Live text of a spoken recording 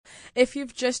If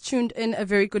you've just tuned in, a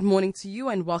very good morning to you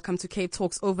and welcome to Cape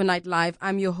Talks Overnight Live.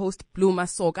 I'm your host, Blue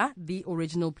Masoga, the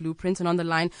original blueprint. And on the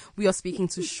line, we are speaking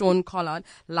to Sean Collard,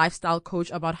 lifestyle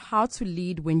coach, about how to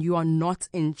lead when you are not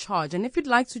in charge. And if you'd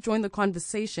like to join the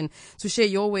conversation to share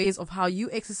your ways of how you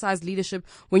exercise leadership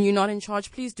when you're not in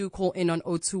charge, please do call in on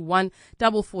 021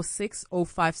 446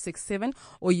 0567,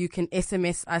 or you can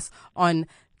SMS us on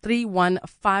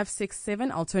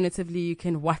 31567. Alternatively, you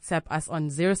can WhatsApp us on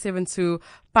 072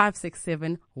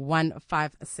 567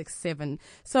 1567.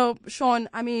 So, Sean,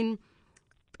 I mean,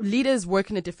 leaders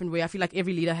work in a different way. I feel like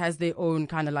every leader has their own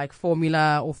kind of like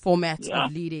formula or format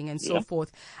of leading and so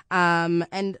forth.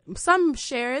 And some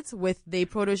share it with their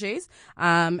proteges,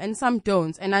 and some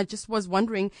don't. And I just was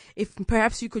wondering if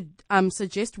perhaps you could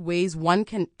suggest ways one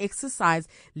can exercise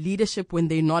leadership when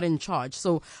they're not in charge.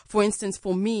 So, for instance,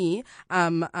 for me,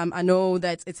 I know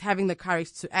that it's having the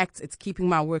courage to act. It's keeping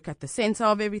my work at the center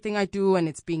of everything I do, and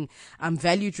it's being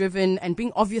value driven and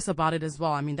being obvious about it as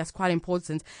well. I mean, that's quite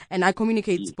important. And I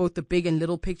communicate both the big and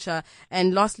little picture.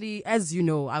 And lastly, as you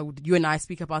know, you and I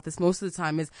speak about this most of the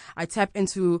time, is I tap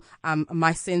into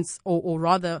my sense, or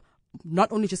rather,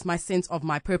 not only just my sense of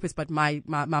my purpose, but my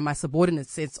subordinate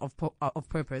sense of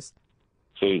purpose.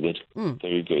 Very good.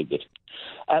 Very, very good.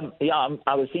 I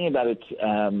was thinking about it.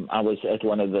 I was at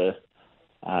one of the,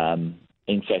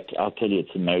 in fact, I'll tell you,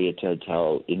 it's a Marriott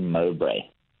Hotel in Mowbray.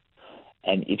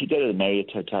 And if you go to the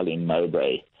Marriott Hotel in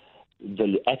Mowbray,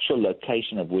 the actual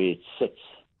location of where it sits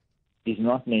is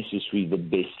not necessarily the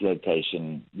best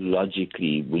location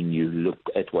logically when you look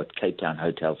at what Cape Town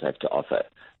hotels have to offer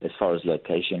as far as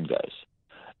location goes.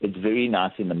 It's very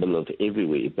nice in the middle of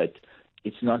everywhere, but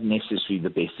it's not necessarily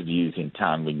the best views in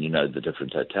town when you know the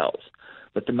different hotels.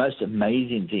 But the most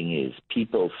amazing thing is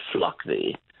people flock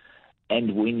there.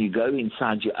 And when you go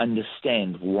inside, you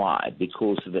understand why,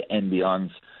 because of the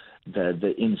ambience.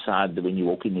 The inside, when you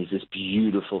walk in, there's this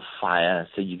beautiful fire,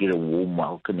 so you get a warm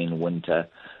welcome in winter,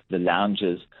 the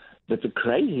lounges. But the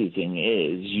crazy thing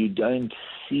is you don't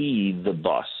see the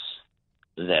boss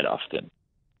that often.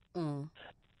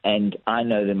 And I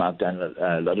know them. I've done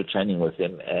a lot of training with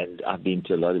them, and I've been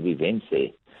to a lot of events there.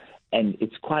 And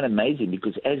it's quite amazing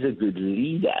because as a good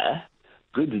leader,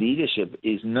 good leadership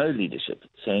is no leadership.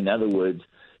 So in other words,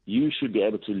 you should be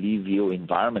able to leave your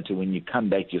environment, and when you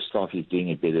come back, your staff is doing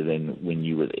it better than when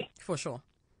you were there. For sure.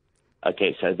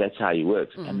 Okay, so that's how it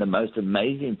works. And the most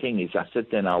amazing thing is I sit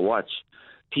there and I watch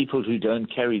people who don't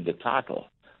carry the title,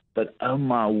 but oh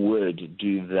my word,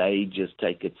 do they just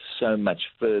take it so much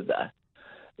further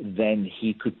than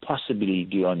he could possibly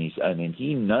do on his own. And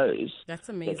he knows that's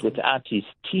amazing. That without his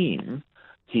team,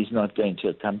 he's not going to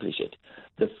accomplish it.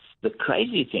 The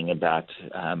crazy thing about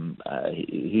who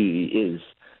he is,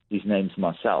 his name's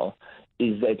Marcel,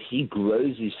 is that he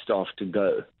grows his staff to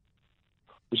go,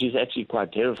 which is actually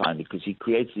quite terrifying because he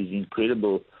creates these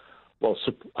incredible,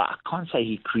 I can't say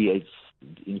he creates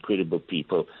incredible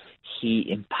people. He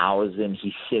empowers them,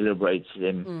 he celebrates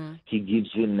them, he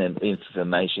gives them the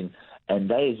information, and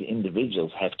they as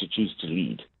individuals have to choose to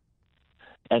lead.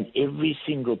 And every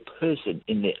single person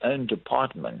in their own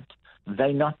department,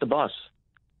 they're not the boss,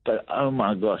 but oh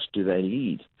my gosh, do they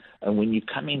lead. And when you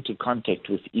come into contact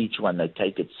with each one, they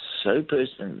take it so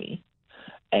personally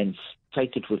and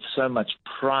take it with so much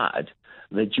pride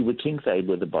that you would think they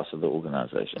were the boss of the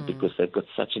organization because they've got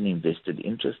such an invested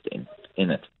interest in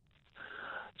it.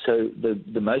 So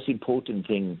the most important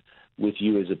thing with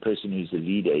you as a person who's a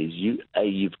leader is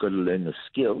you've got to learn the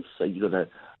skills. So you've got to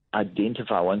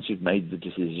identify once you've made the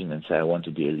decision and say, I want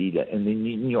to be a leader. And then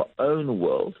in your own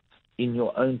world, in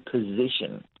your own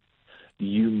position,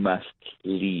 you must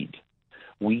lead.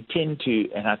 We tend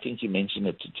to, and I think you mentioned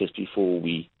it just before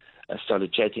we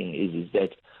started chatting, is that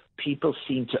people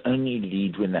seem to only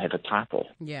lead when they have a title.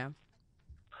 Yeah.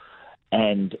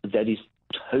 And that is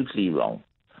totally wrong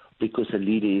because a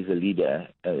leader is a leader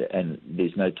and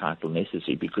there's no title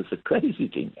necessary because the crazy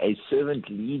thing, a servant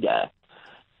leader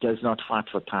does not fight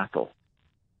for title.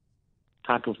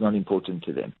 Title's not important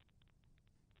to them.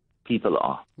 People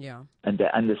are. Yeah. And they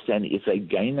understand if they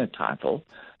gain a title,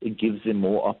 it gives them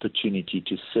more opportunity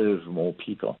to serve more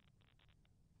people.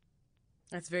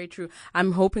 That's very true.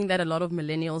 I'm hoping that a lot of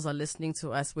millennials are listening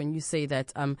to us when you say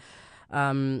that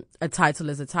a title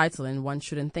is a title, and one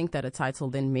shouldn't think that a title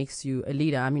then makes you a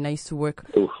leader. I mean, I used to work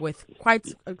with quite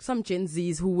some Gen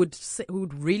Zs who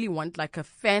would really want like a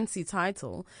fancy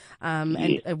title, and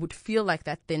it would feel like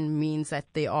that then means that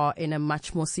they are in a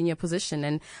much more senior position.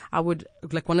 And I would,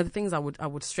 like, one of the things I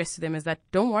would stress to them is that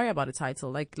don't worry about a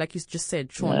title. Like you just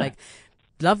said, Sean, like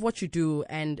love what you do,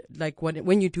 and like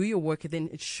when you do your work, then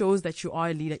it shows that you are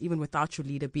a leader even without your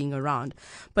leader being around.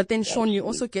 But then, Sean, you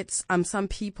also get some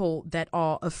people that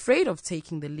are afraid of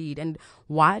taking the lead. And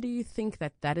why do you think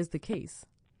that is the case?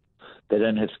 They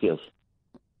don't have skills.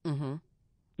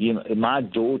 Mm-hmm. My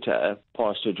daughter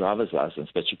passed her driver's license,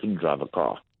 but she couldn't drive a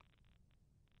car.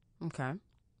 Okay.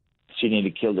 She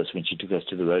nearly killed us when she took us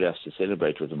to the roadhouse to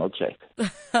celebrate with a milkshake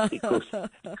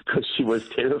because she was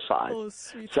terrified. Oh,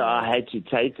 so I had to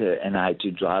take her and I had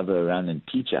to drive her around and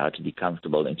teach her how to be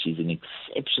comfortable, and she's an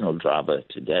exceptional driver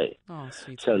today. Oh,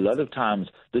 sweet. So a lot of times,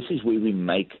 this is where we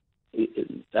make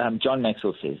John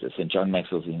Maxwell says this, and John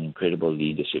Maxwell's an incredible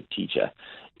leadership teacher,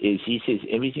 is he says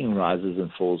everything rises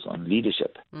and falls on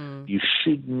leadership. You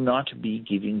should not be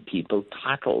giving people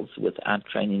titles without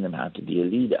training them how to be a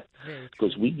leader.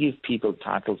 Because we give people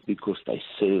titles because they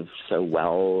serve so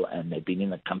well and they've been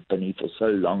in a company for so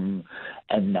long,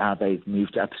 and now they've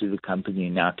moved up through the company,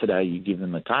 and now today you give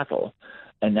them a title,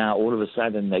 and now all of a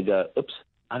sudden they go, oops,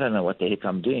 I don't know what the heck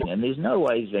I'm doing. And there's no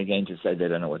ways they're going to say they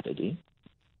don't know what they're doing.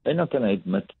 They're not going to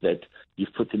admit that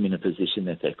you've put them in a position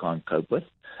that they can't cope with.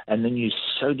 And then you're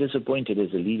so disappointed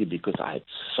as a leader because I had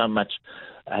so much,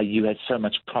 you had so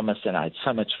much promise and I had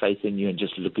so much faith in you, and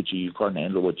just look at you, you can't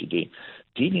handle what you're doing.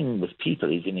 Dealing with people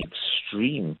is an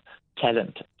extreme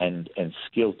talent and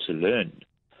skill to learn.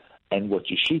 And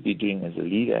what you should be doing as a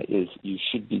leader is you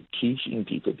should be teaching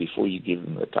people before you give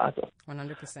them the title.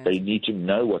 100%. They need to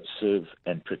know what serve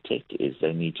and protect is.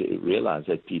 They need to realize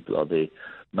that people are their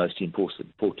most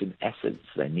important assets.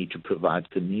 They need to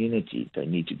provide community. They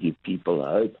need to give people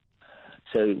hope.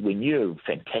 So when you're a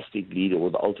fantastic leader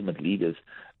or the ultimate leaders,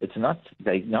 they're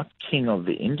not king of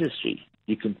the industry.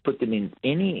 You can put them in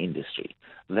any industry.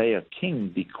 They are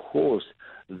king because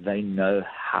they know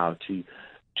how to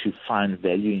find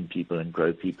value in people and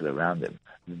grow people around them.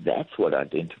 That's what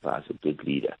identifies a good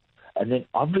leader. And then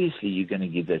obviously you're going to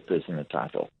give that person a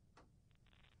title.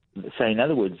 So in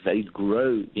other words, they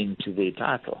grow into their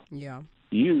title. Yeah.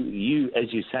 You,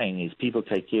 as you're saying, is people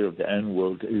take care of their own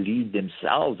world, lead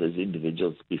themselves as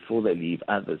individuals before they lead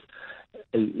others,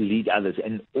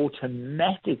 and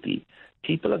automatically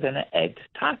people are going to add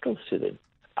titles to them.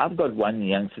 I've got one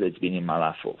youngster that's been in my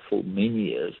life for many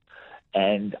years,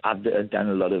 and I've done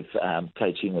a lot of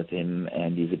coaching with him,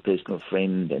 and he's a personal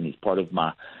friend, and he's part of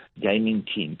my gaming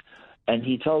team. And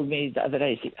he told me the other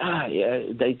day, he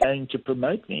said, they're going to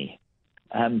promote me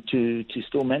to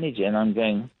store manager. And I'm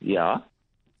going, yeah,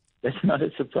 that's not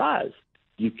a surprise.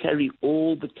 You carry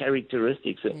all the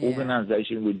characteristics. An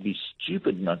organization would be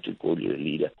stupid not to call you a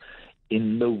leader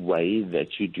in the way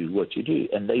that you do what you do.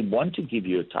 And they want to give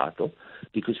you a title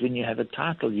because when you have a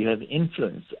title, you have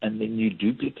influence, and then you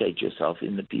duplicate yourself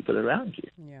in the people around you.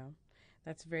 Yeah,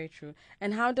 that's very true.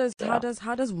 And how does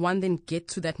one then get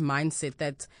to that mindset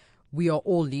that we are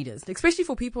all leaders, especially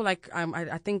for people like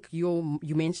I think you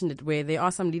mentioned it, where there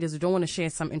are some leaders who don't want to share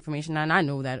some information, and I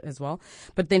know that as well.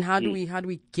 But then how do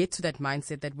we get to that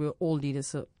mindset that we're all leaders?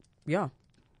 So, yeah.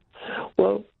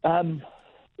 Well,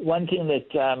 one thing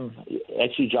that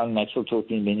actually John Maxwell taught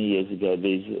me many years ago,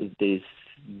 there's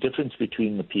difference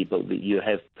between the people. That you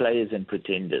have players and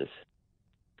pretenders.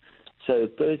 So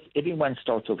first, everyone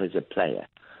starts off as a player.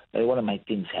 They want to make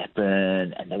things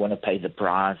happen, and they want to pay the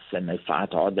price, and they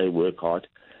fight hard, they work hard.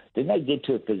 Then they get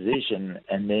to a position,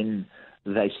 and then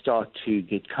they start to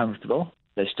get comfortable.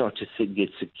 They start to get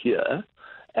secure,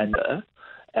 and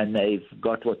they've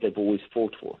got what they've always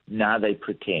fought for. Now they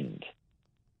pretend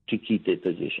to keep their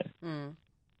position,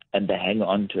 and they hang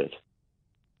on to it,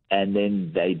 and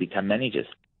then they become managers.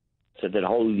 So that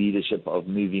whole leadership of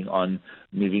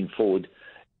moving forward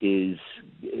is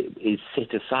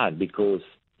set aside because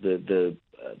the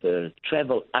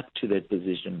travel up to that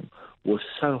position was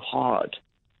so hard.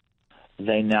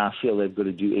 They now feel they've got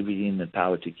to do everything in their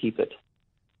power to keep it.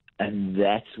 And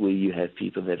that's where you have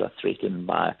people that are threatened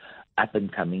by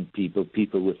up-and-coming people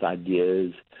with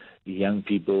ideas, young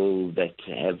people that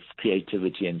have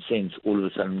creativity and sense, all of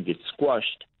a sudden get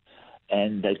squashed,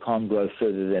 and they can't grow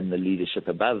further than the leadership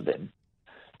above them.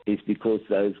 It's because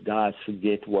those guys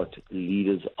forget what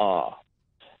leaders are.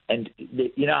 And,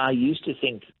 I used to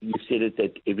think, you said it,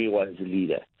 that everyone's a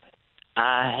leader.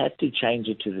 I had to change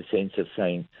it to the sense of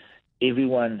saying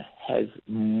everyone has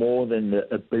more than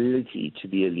the ability to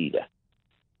be a leader,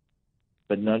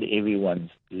 but not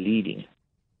everyone's leading.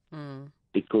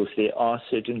 Because there are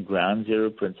certain ground zero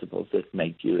principles that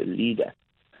make you a leader.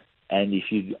 And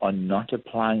if you are not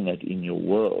applying that in your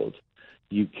world,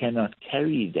 you cannot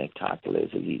carry that title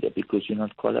as a leader because you're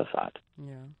not qualified.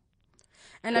 Yeah.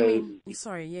 And so,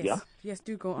 sorry, yes. Yeah? Yes,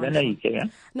 do go on. No, you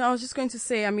can. No, I was just going to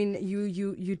say,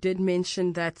 you did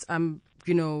mention that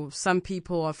some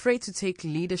people are afraid to take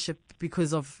leadership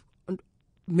because of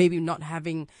maybe not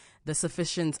having the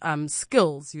sufficient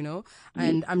skills,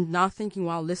 and I'm now thinking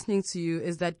while listening to you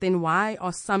is that then why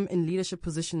are some in leadership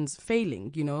positions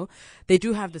failing? They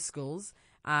do have the skills.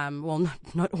 Well,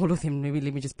 not all of them, maybe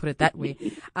let me just put it that way.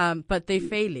 But they're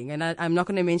failing, and I'm not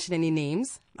going to mention any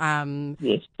names.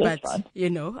 Yes, that's but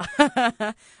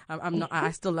fine. I'm not.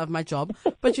 I still love my job,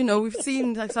 but we've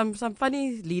seen like some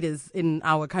funny leaders in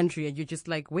our country, and you're just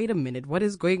like, wait a minute, what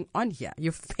is going on here?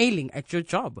 You're failing at your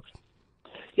job.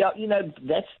 Yeah,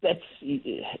 that's.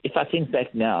 If I think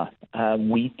back now,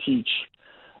 we teach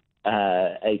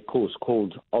a course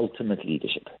called Ultimate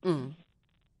Leadership.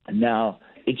 Now,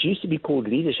 it used to be called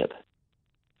leadership.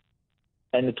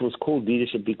 And it was called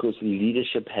leadership because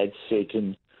leadership had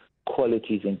certain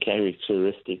qualities and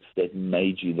characteristics that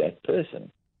made you that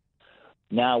person.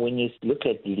 Now, when you look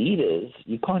at leaders,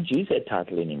 you can't use that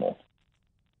title anymore.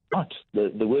 Not.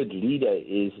 The word leader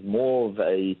is more of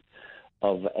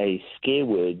a scare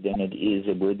word than it is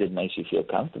a word that makes you feel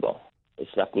comfortable. It's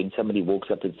like when somebody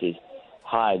walks up and says,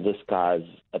 "Hi, this guy's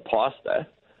a pastor."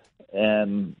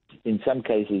 In some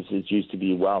cases, it used to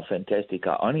be, "Wow, fantastic,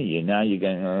 I honor you." Now you're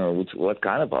going, "Oh, what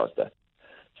kind of pastor?"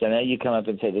 So now you come up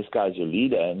and say, "This guy's your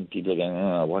leader," and people are going,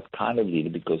 "Oh, what kind of leader?"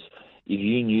 Because if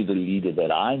you knew the leader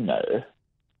that I know.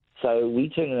 So we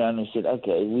turned around and said,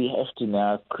 okay, we have to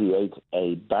now create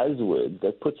a buzzword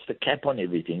that puts the cap on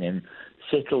everything and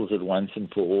settles it once and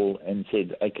for all, and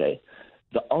said, okay,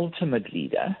 the ultimate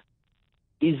leader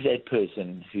is that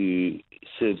person who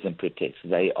serves and protects.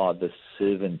 They are the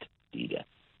servant leader.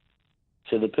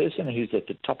 So the person who's at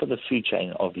the top of the food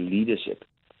chain of leadership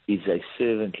is a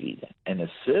servant leader. And a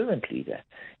servant leader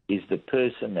is the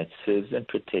person that serves and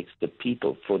protects the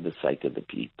people for the sake of the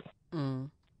people.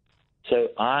 So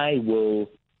I will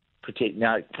protect.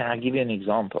 Now, can I give you an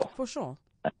example? For sure.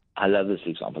 I love this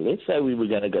example. Let's say we were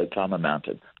going to go climb a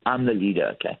mountain. I'm the leader,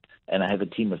 okay, and I have a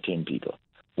team of 10 people.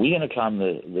 We're going to climb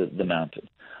the mountain.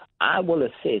 I will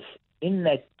assess in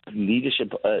that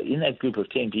leadership, in that group of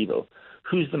 10 people,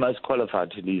 who's the most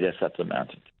qualified to lead us up the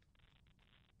mountain.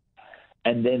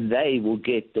 And then they will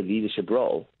get the leadership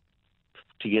role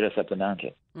to get us up the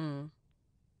mountain.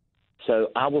 So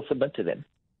I will submit to them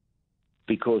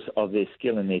because of their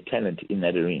skill and their talent in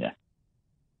that arena.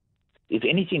 If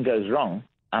anything goes wrong,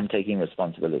 I'm taking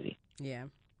responsibility. Yeah.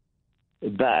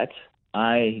 But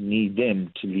I need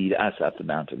them to lead us up the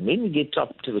mountain. When we get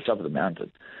to the top of the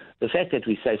mountain, the fact that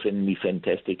we're safe and we're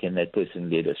fantastic and that person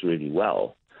led us really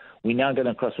well, we're now going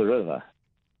to cross a river.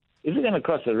 If we're going to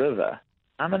cross a river,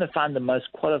 I'm going to find the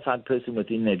most qualified person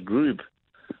within that group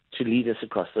to lead us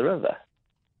across the river.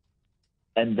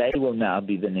 And they will now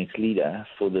be the next leader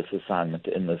for this assignment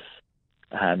in this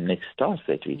next task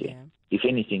that we do. Yeah. If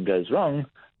anything goes wrong,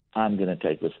 I'm going to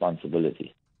take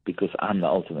responsibility because I'm the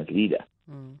ultimate leader.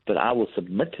 But I will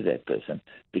submit to that person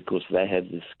because they have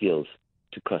the skills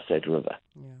to cross that river.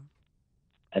 Yeah.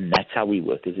 And that's how we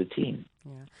work as a team.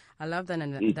 Yeah. I love that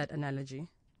analogy.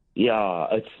 Yeah,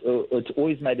 it's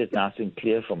always made it nice and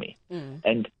clear for me.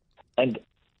 And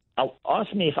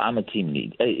ask me if I'm a team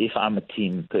lead, if I'm a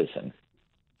team person.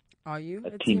 Are you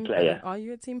a team player? Are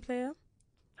you a team player?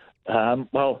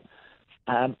 Well,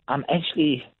 I'm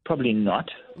actually probably not,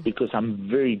 because I'm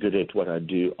very good at what I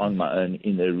do on my own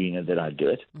in the arena that I do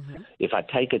it. If I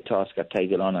take a task, I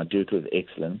take it on, I do it with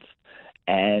excellence,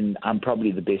 and I'm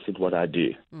probably the best at what I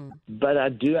do. But I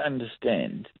do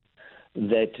understand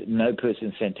that no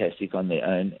person's fantastic on their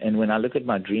own, and when I look at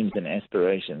my dreams and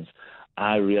aspirations,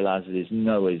 I realize that there's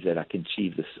no ways that I can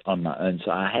achieve this on my own.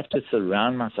 So I have to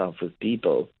surround myself with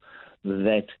people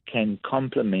that can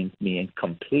complement me and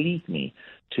complete me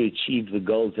to achieve the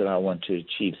goals that I want to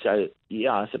achieve. So,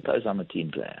 yeah, I suppose I'm a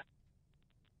team player.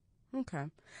 Okay.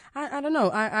 I don't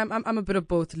know. I'm a bit of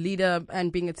both, leader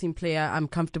and being a team player. I'm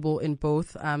comfortable in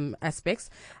both aspects.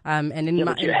 And in yeah,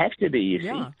 but you have to be, you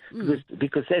see,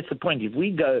 because that's the point. If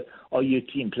we go, are you a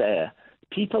team player?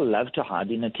 People love to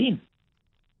hide in a team.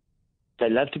 They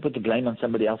love to put the blame on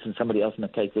somebody else, and somebody else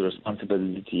must take the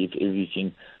responsibility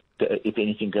if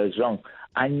anything goes wrong.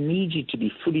 I need you to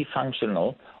be fully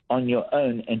functional on your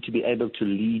own and to be able to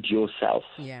lead yourself.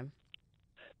 Yeah.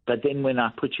 But then when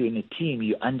I put you in a team,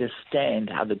 you understand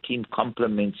how the team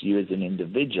complements you as an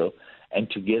individual, and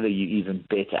together you're even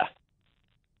better.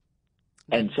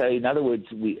 And so, in other words,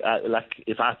 like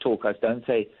if I talk, I don't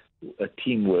say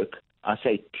teamwork, I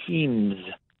say teams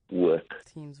work.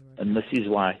 And this is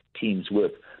why teams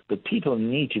work. But people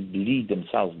need to lead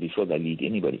themselves before they lead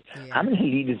anybody. Yeah. How many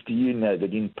leaders do you know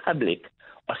that in public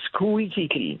are squeaky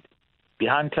clean?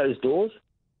 Behind closed doors,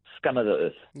 scum of the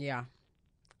earth. Yeah.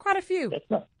 Quite a few.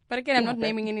 But again, I'm not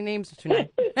naming any names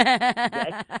tonight.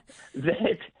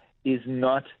 that is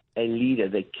not a leader.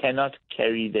 They cannot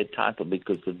carry their title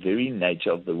because the very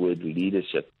nature of the word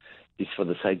leadership is for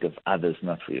the sake of others,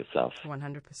 not for yourself.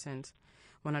 100%.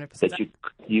 100%. That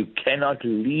you cannot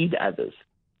lead others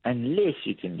unless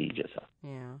you can lead yourself.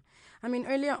 Yeah. I mean,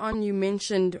 earlier on you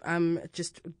mentioned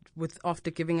just after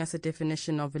giving us a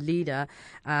definition of a leader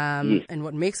Yes. and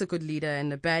what makes a good leader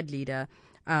and a bad leader,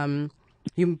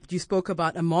 you spoke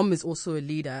about a mom is also a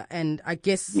leader, and I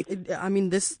guess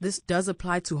this does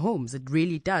apply to homes. It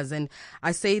really does, and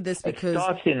I say this because it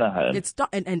starts in the home.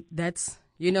 And that's.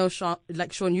 Sean,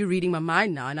 Sean, you're reading my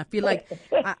mind now. And I feel like,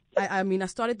 I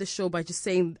started the show by just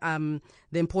saying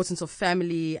the importance of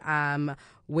family,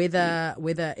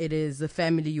 whether it is the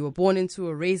family you were born into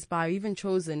or raised by or even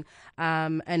chosen.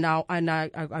 And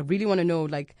I really want to know,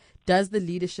 does the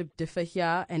leadership differ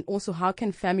here? And also, how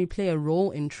can family play a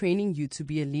role in training you to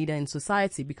be a leader in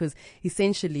society? Because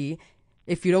essentially,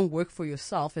 if you don't work for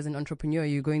yourself as an entrepreneur,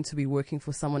 you're going to be working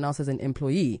for someone else as an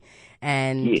employee.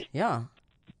 And yes. Yeah.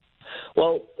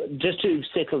 Well, just to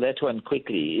settle that one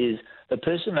quickly, is a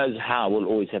person knows how will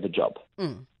always have a job.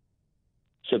 Mm.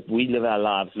 So we live our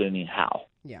lives learning how.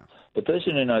 Yeah. The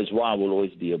person who knows why will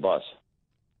always be a boss.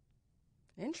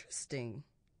 Interesting.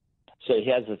 So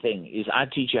here's the thing, is I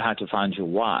teach you how to find your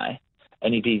why,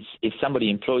 and if somebody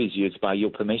employs you, it's by your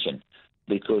permission,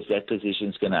 because that position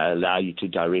is going to allow you to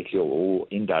directly or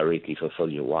indirectly fulfill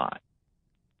your why.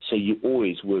 So you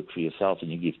always work for yourself,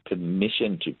 and you give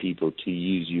permission to people to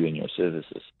use you and your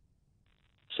services.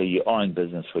 So you are in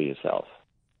business for yourself.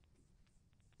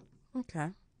 Okay.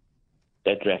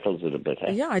 That rattles it a bit,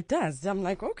 eh? Yeah, it does. I'm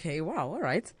like, okay, wow, all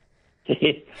right.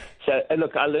 So,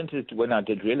 look, I learned it when I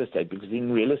did real estate, because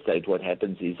in real estate what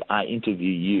happens is I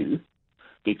interview you,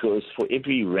 because for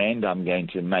every rand I'm going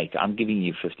to make, I'm giving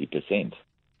you 50%.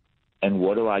 And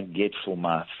what do I get for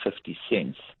my 50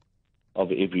 cents? Of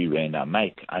every rand I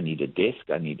make? I need a desk,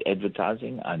 I need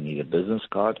advertising, I need a business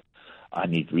card, I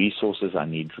need resources, I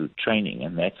need training,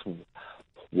 and that's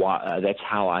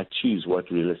how I choose what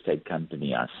real estate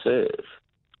company I serve,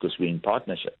 because we're in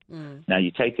partnership. Mm. Now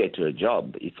you take that to a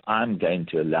job. If I'm going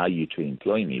to allow you to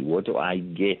employ me, what do I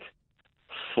get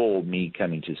for me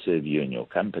coming to serve you in your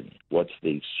company? What's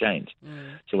the exchange?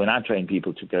 Mm. So when I train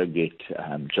people to go get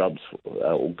jobs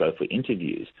or go for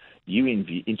interviews, you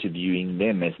interviewing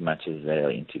them as much as they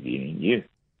are interviewing you.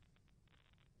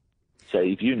 So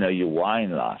if you know your why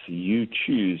in life, you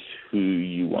choose who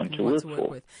you want to work for.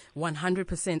 With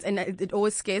 100%. And it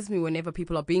always scares me whenever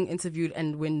people are being interviewed,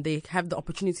 and when they have the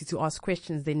opportunity to ask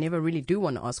questions, they never really do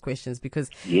want to ask questions, because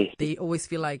they always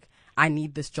feel like, I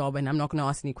need this job and I'm not going to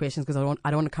ask any questions because I don't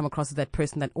want to come across as that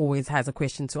person that always has a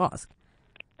question to ask.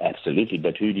 Absolutely.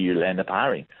 But who do you end up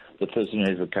hiring? The person who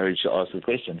has the courage to ask the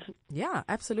questions. Yeah,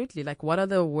 absolutely. Like, what are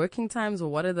the working times, or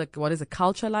what is the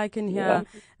culture like in here?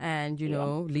 Yeah. And,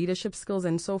 leadership skills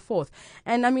and so forth.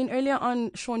 And I mean, earlier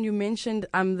on, Sean, you mentioned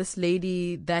this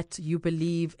lady that you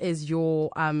believe is your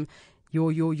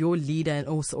leader, and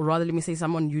also, or rather, let me say,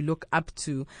 someone you look up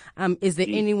to. Is there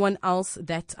anyone else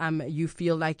that you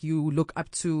feel like you look up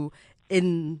to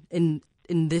in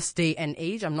this day and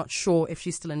age? I'm not sure if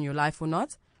she's still in your life or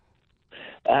not.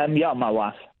 Yeah, my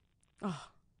wife. Oh,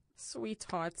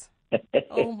 sweetheart.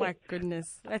 Oh my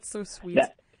goodness, that's so sweet.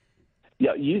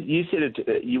 Yeah, you said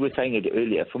it. You were saying it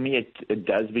earlier. For me, it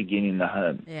does begin in the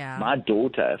home. Yeah. My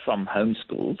daughter, from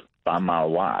homeschooled by my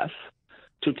wife,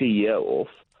 took a year off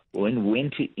and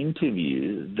went to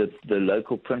interview the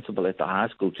local principal at the high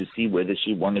school to see whether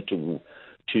she wanted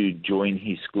to join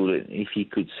his school and if he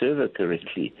could serve her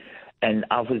correctly. And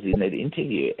I was in that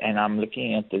interview, and I'm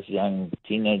looking at this young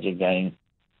teenager going,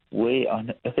 where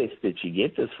on earth did she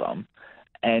get this from?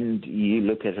 And you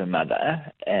look at her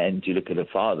mother and you look at her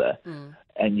father,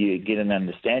 and you get an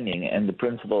understanding. And the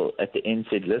principal at the end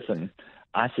said, listen,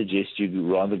 I suggest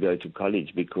you rather go to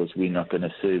college, because we're not going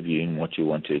to serve you in what you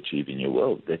want to achieve in your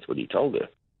world. That's what he told her.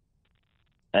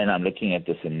 And I'm looking at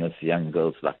this, and this young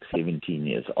girl's like 17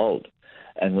 years old.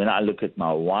 And when I look at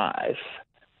my wife,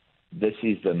 this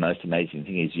is the most amazing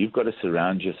thing, is you've got to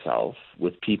surround yourself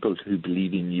with people who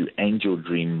believe in you and your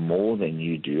dream more than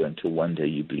you do, until one day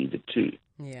you believe it too.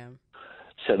 Yeah.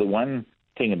 So the one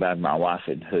thing about my wife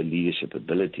and her leadership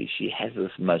ability, she has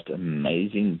this most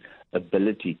amazing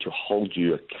ability to hold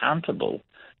you accountable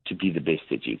to be the best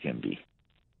that you can be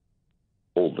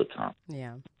all the time.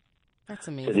 Yeah. That's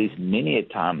amazing. So there's many a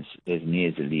times as me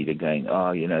as a leader going,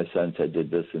 so-and-so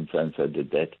did this and so-and-so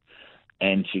did that.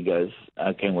 And she goes,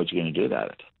 okay, what are you going to do about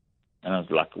it? And I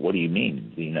was like, what do you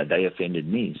mean? They offended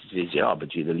me. She says, yeah,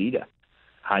 but you're the leader.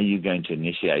 How are you going to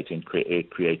initiate and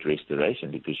create restoration,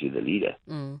 because you're the leader?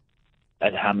 Mm.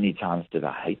 And how many times did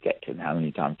I hate that? And how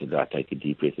many times did I take a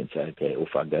deep breath and say, okay,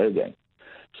 off I go again?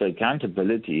 So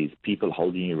accountability is people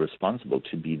holding you responsible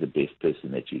to be the best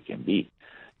person that you can be.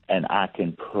 And I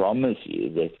can promise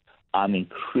you that I'm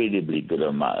incredibly good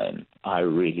on my own. I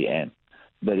really am.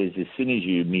 But as soon as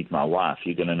you meet my wife,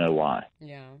 you're going to know why.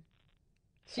 Yeah.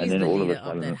 She's And then the all leader of a of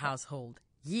sudden, that household.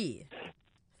 Yeah.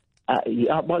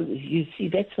 Yeah, well, you see,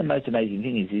 that's the most amazing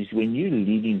thing is when you're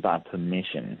leading by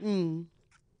permission,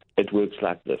 it works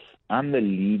like this. I'm the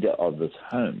leader of this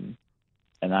home,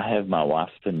 and I have my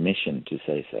wife's permission to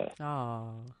say so. Oh.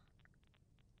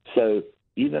 So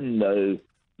even though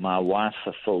my wife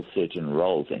fulfills certain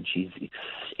roles, and she's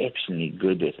exceptionally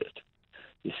good at it,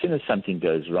 as soon as something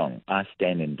goes wrong, I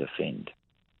stand and defend.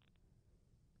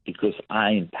 Because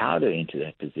I empowered her into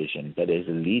that position, but as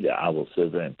a leader, I will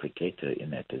serve her and protect her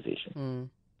in that position.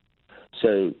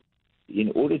 So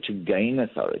in order to gain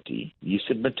authority, you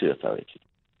submit to authority.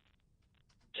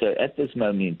 So at this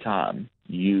moment in time,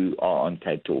 you are on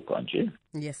Cape Talk, aren't you?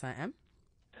 Yes, I am.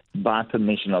 By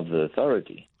permission of the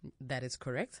authority. That is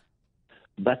correct.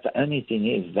 But the only thing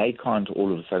is, they can't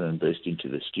all of a sudden burst into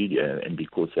the studio, and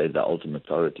because they're the ultimate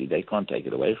authority, they can't take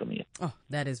it away from you. Oh,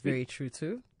 that is very true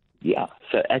too. Yeah.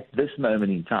 So at this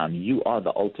moment in time, you are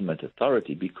the ultimate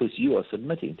authority because you are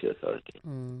submitting to authority.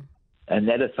 And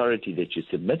that authority that you're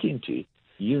submitting to,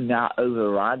 you now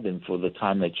override them for the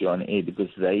time that you're on air because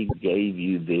they gave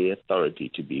you their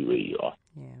authority to be where you are.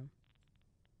 Yeah.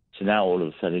 So now all of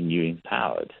a sudden you're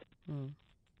empowered.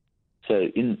 So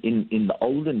in the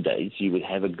olden days, you would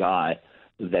have a guy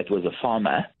that was a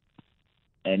farmer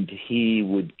and he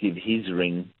would give his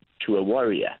ring to a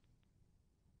warrior.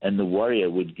 And the warrior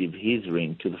would give his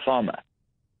ring to the farmer.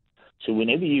 So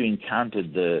whenever you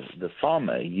encountered the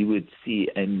farmer, you would see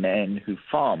a man who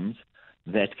farms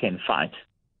that can fight.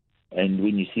 And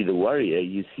when you see the warrior,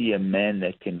 you see a man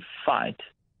that can fight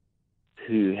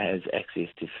who has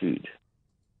access to food.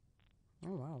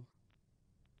 Oh, wow.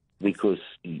 Because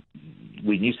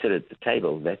when you sit at the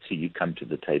table, that's who you come to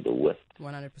the table with.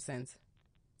 100%.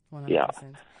 100%. Yeah.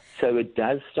 So it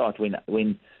does start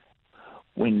when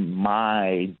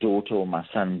my daughter or my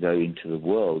son go into the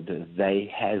world,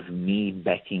 they have me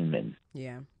backing them.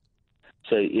 Yeah.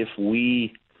 So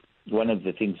one of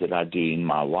the things that I do in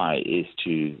my why is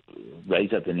to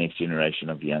raise up the next generation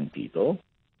of young people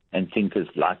and thinkers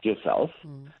like yourself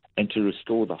and to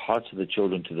restore the hearts of the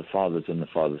children to the fathers and the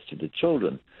fathers to the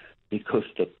children because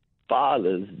the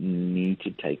fathers need to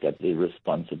take up their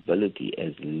responsibility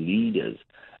as leaders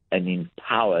and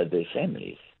empower their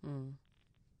families.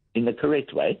 In the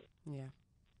correct way. Yeah.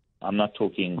 I'm not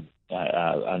talking,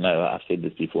 I know I've said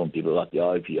this before and people are like,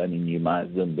 oh, if you only knew my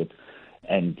husband,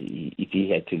 and if he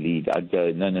had to lead, I'd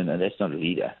go, no, that's not a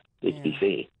leader. Let's be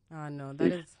fair. Oh, no,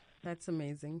 that's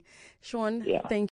amazing. Sean, thank